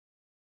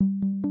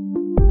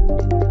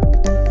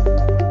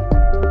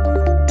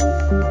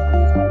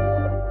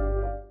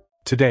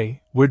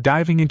Today, we're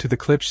diving into the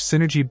Klipsch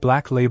Synergy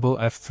Black Label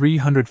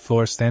F-300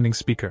 floor-standing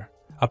speaker,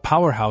 a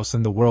powerhouse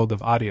in the world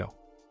of audio.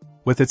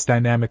 With its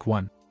dynamic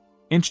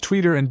 1-inch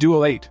tweeter and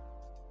dual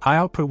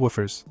 8-high-output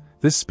woofers,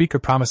 this speaker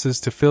promises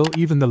to fill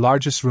even the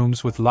largest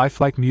rooms with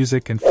lifelike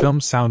music and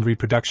film sound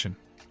reproduction.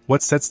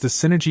 What sets the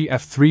Synergy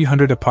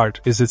F-300 apart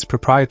is its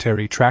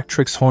proprietary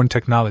Tractrix horn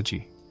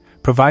technology,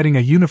 providing a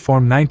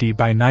uniform 90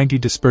 by 90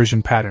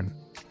 dispersion pattern.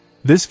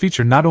 This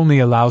feature not only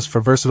allows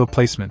for versatile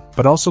placement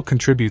but also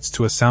contributes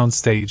to a sound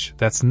stage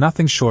that's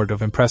nothing short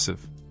of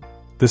impressive.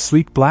 The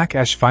sleek black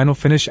ash vinyl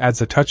finish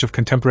adds a touch of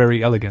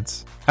contemporary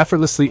elegance,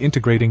 effortlessly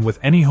integrating with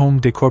any home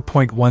decor.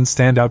 One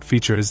standout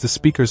feature is the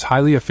speaker's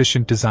highly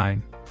efficient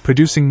design,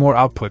 producing more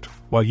output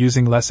while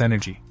using less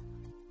energy.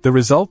 The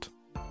result?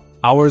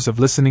 Hours of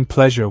listening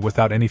pleasure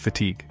without any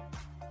fatigue.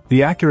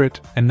 The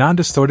accurate and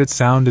non-distorted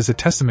sound is a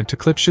testament to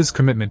Klipsch's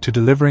commitment to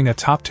delivering a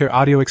top-tier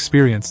audio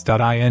experience.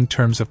 In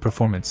terms of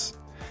performance,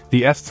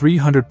 the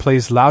F-300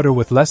 plays louder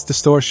with less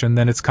distortion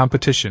than its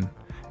competition,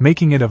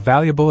 making it a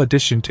valuable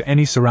addition to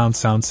any surround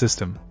sound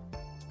system.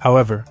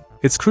 However,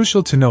 it's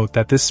crucial to note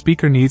that this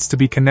speaker needs to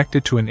be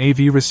connected to an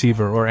AV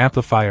receiver or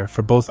amplifier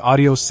for both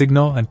audio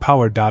signal and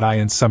power.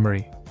 In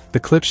summary, the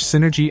Klipsch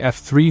Synergy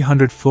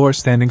F-300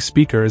 floor-standing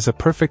speaker is a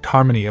perfect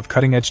harmony of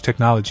cutting-edge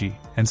technology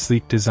and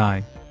sleek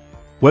design.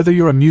 Whether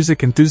you're a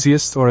music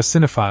enthusiast or a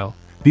cinephile,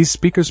 these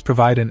speakers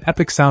provide an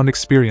epic sound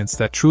experience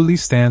that truly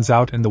stands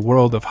out in the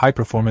world of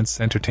high-performance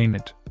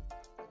entertainment.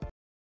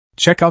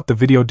 Check out the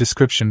video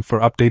description for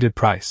updated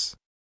price.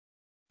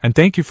 And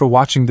thank you for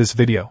watching this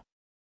video.